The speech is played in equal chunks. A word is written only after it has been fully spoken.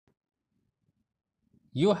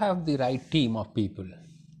you have the right team of people,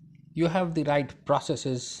 you have the right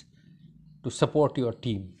processes to support your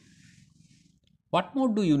team. What more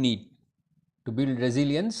do you need to build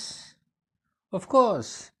resilience? Of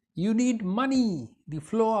course, you need money, the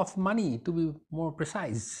flow of money to be more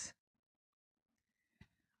precise.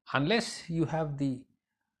 Unless you have the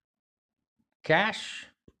cash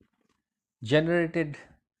generated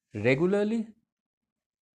regularly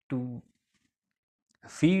to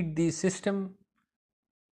feed the system,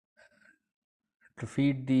 to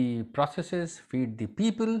feed the processes, feed the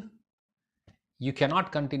people, you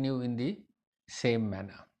cannot continue in the same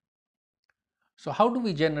manner. So, how do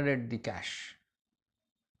we generate the cash?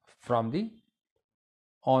 From the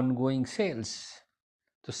ongoing sales.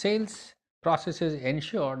 The sales processes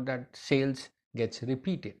ensure that sales gets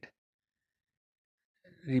repeat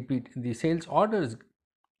the sales orders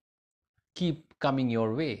keep coming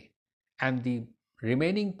your way, and the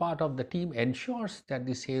remaining part of the team ensures that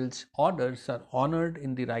the sales orders are honored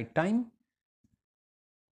in the right time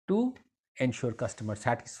to ensure customer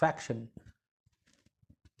satisfaction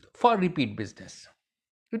for repeat business.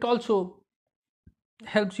 It also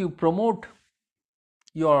helps you promote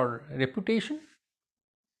your reputation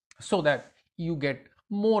so that you get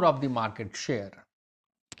more of the market share.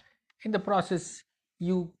 In the process,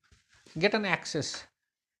 you get an access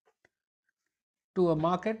to a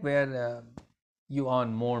market where you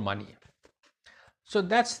earn more money. So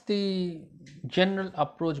that's the general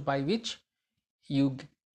approach by which you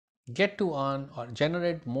get to earn or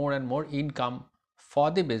generate more and more income for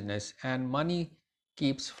the business, and money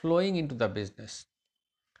keeps flowing into the business.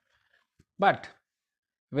 But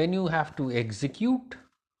when you have to execute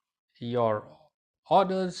your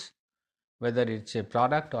orders, whether it's a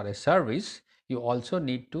product or a service, you also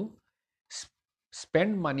need to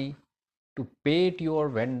spend money to pay to your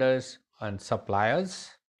vendors and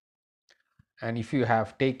suppliers. And if you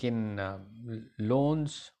have taken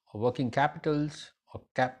loans or working capitals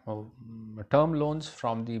or term loans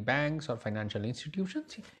from the banks or financial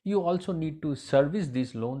institutions, you also need to service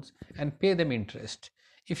these loans and pay them interest.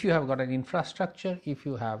 If you have got an infrastructure, if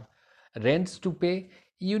you have rents to pay,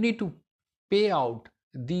 you need to pay out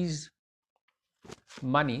these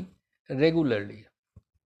money regularly.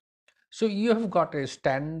 So you have got a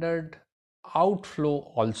standard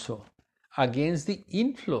outflow also against the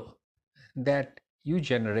inflow that you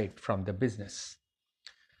generate from the business.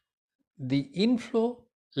 The inflow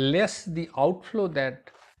less the outflow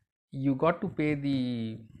that you got to pay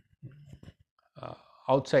the uh,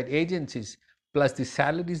 outside agencies plus the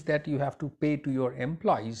salaries that you have to pay to your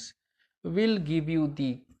employees will give you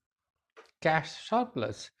the cash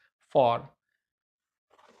surplus for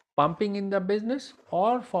pumping in the business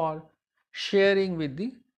or for sharing with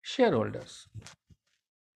the shareholders.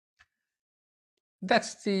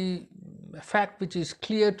 That's the fact which is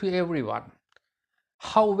clear to everyone.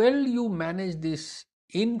 How well you manage this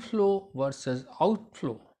inflow versus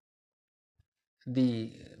outflow,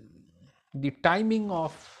 the timing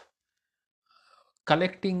of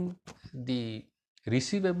collecting the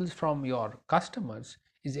receivables from your customers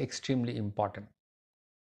is extremely important.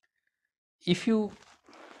 If you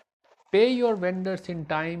pay your vendors in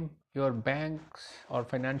time, your banks or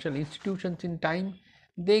financial institutions in time,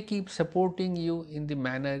 they keep supporting you in the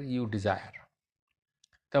manner you desire.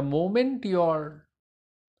 The moment your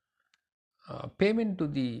payment to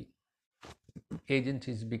the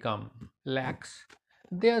agencies become lax,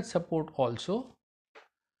 their support also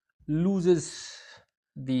loses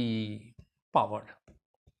the power.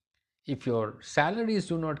 If your salaries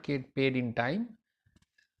do not get paid in time,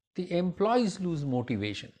 the employees lose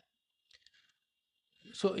motivation.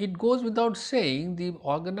 So it goes without saying the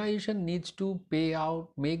organization needs to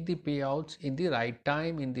make the payouts in the right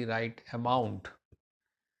time, in the right amount,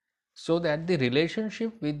 so that the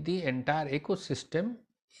relationship with the entire ecosystem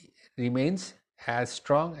remains as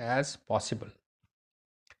strong as possible.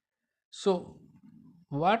 So,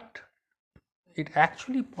 what it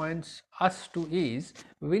actually points us to is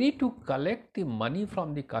we need to collect the money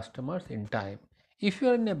from the customers in time. If you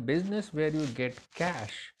are in a business where you get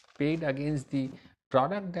cash paid against the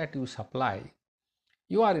product that you supply,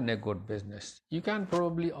 you are in a good business. You can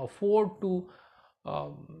probably afford to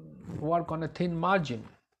work on a thin margin.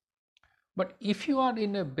 But if you are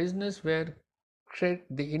in a business where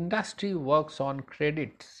the industry works on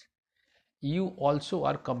credits, you also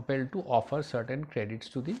are compelled to offer certain credits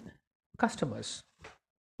to the customers.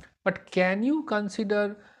 But can you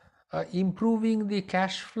consider improving the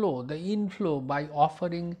cash flow, the inflow, by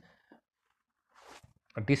offering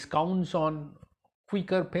discounts on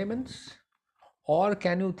quicker payments? Or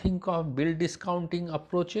can you think of bill discounting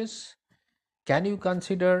approaches? Can you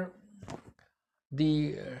consider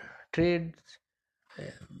the trade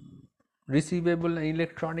receivable and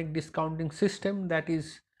electronic discounting system that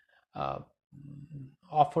is uh,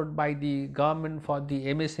 offered by the government for the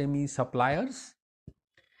MSME suppliers?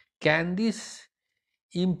 Can this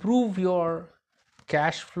improve your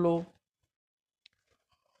cash flow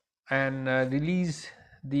and release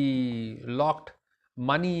the locked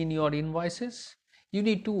money in your invoices? You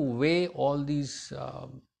need to weigh all these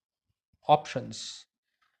options.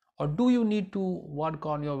 Or do you need to work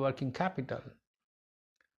on your working capital?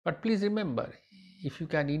 But please remember, if you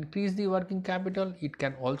can increase the working capital, it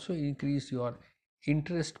can also increase your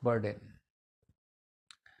interest burden.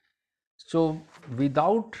 So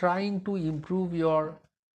without trying to improve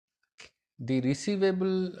the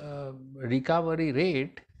receivable recovery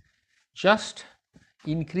rate, just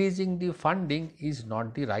increasing the funding is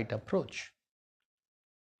not the right approach.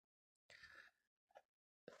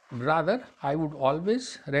 Rather, I would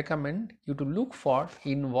always recommend you to look for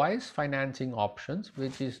invoice financing options,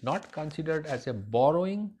 which is not considered as a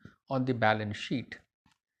borrowing on the balance sheet.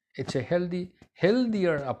 It's a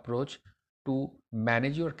healthier approach to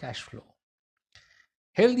manage your cash flow.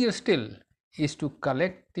 Healthier still is to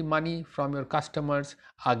collect the money from your customers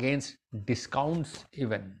against discounts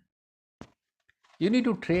even. You need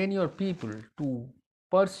to train your people to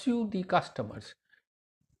pursue the customers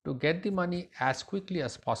to get the money as quickly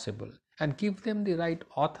as possible and give them the right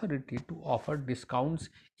authority to offer discounts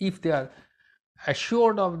if they are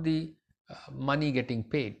assured of the money getting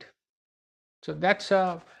paid. So that's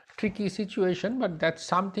a tricky situation, but that's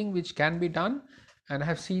something which can be done, and I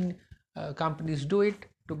have seen companies do it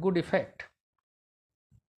to good effect.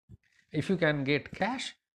 If you can get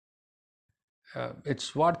cash,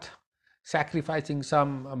 it's worth sacrificing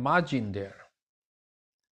some margin there.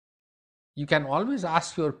 You can always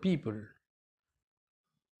ask your people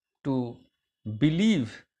to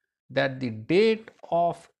believe that the date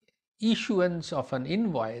of issuance of an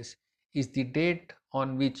invoice is the date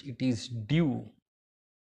on which it is due.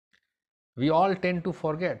 We all tend to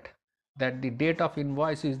forget that the date of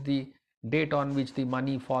invoice is the date on which the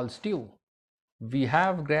money falls due. We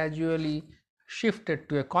have gradually shifted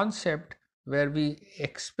to a concept where we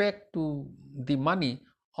expect the money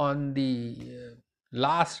on the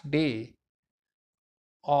last day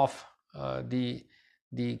of the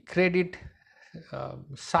credit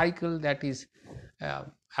cycle that is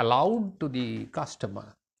allowed to the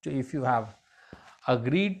customer. So if you have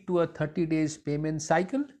agreed to a 30 days payment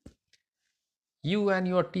cycle, you and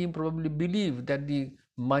your team probably believe that the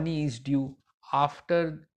money is due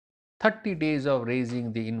after 30 days of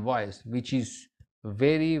raising the invoice, which is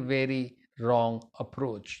very wrong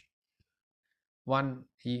approach. One,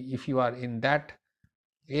 if you are in that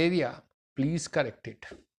area, please correct it.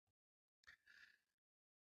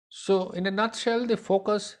 So in a nutshell, the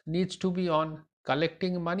focus needs to be on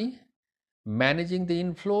collecting money, managing the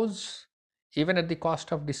inflows even at the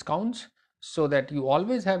cost of discounts, so that you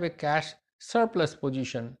always have a cash surplus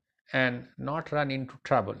position and not run into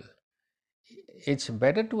trouble. It's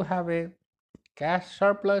better to have a cash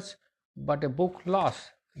surplus but a book loss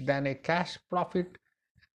than a cash profit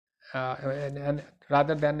and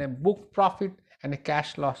rather than a book profit and a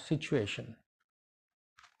cash loss situation.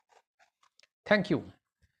 Thank you.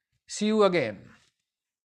 See you again.